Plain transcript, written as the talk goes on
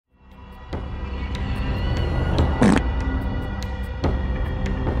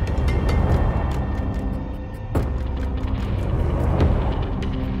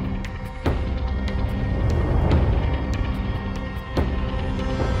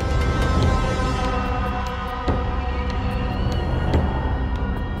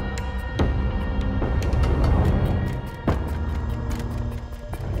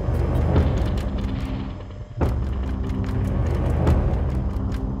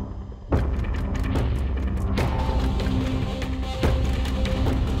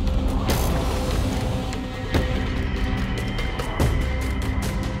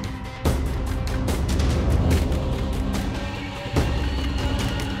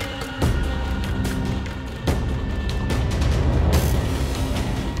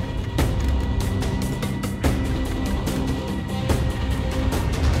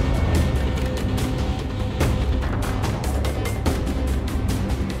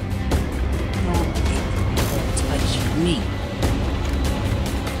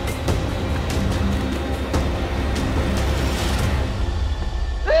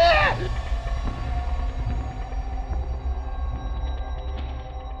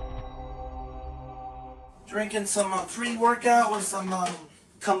Drinking some pre-workout with some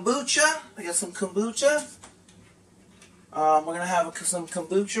kombucha. I got some kombucha. We're going to have some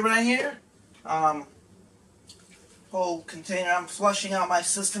kombucha right here. Whole container. I'm flushing out my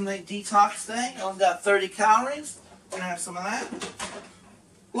system detox thing. I only got 30 calories. We're going to have some of that.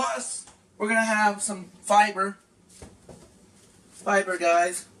 Plus, we're going to have some fiber. Fiber,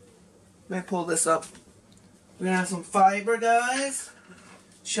 guys. Let me pull this up. We're going to have some fiber, guys.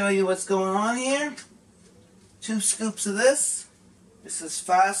 Show you what's going on here. 2 scoops of this. This is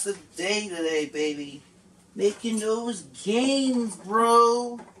fasted day today, baby. Making those gains,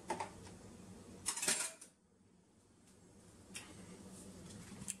 bro.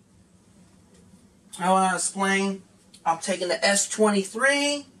 I want to explain. I'm taking the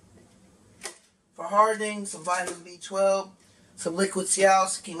S23 for hardening, some vitamin B12, some liquid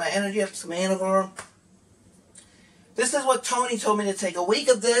Cialis to keep my energy up, some Anavar. This is what Tony told me to take. A week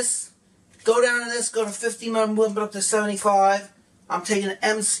of this, go down to this, go to 50, move up to 75. I'm taking an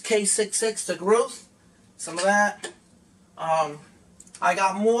MK66 to growth, some of that. I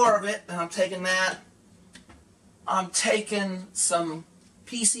got more of it, and I'm taking that. I'm taking some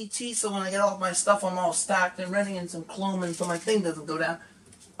PCT, so when I get all my stuff, I'm all stacked and ready, and some Clomin, so my thing doesn't go down.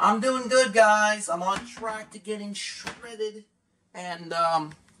 I'm doing good, guys. I'm on track to getting shredded, and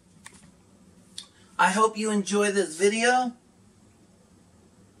I hope you enjoy this video.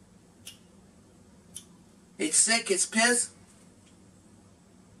 It's sick, it's piss.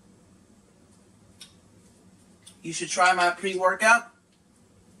 You should try my pre-workout.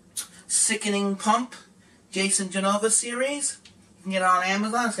 Sickening Pump, Jason Genova series. You can get it on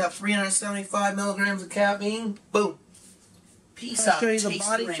Amazon. It's got 375 milligrams of caffeine. Boom. Peace out. I'll show you the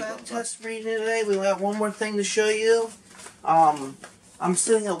body fat test for you today. We have one more thing to show you. I'm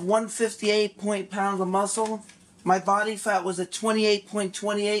sitting at 158 pounds of muscle. My body fat was at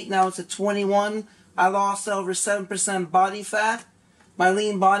 28.28. Now it's at 21. I lost over 7% body fat. My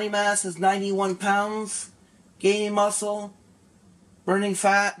lean body mass is 91 pounds. Gaining muscle. Burning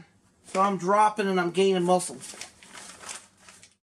fat. So I'm dropping and I'm gaining muscle.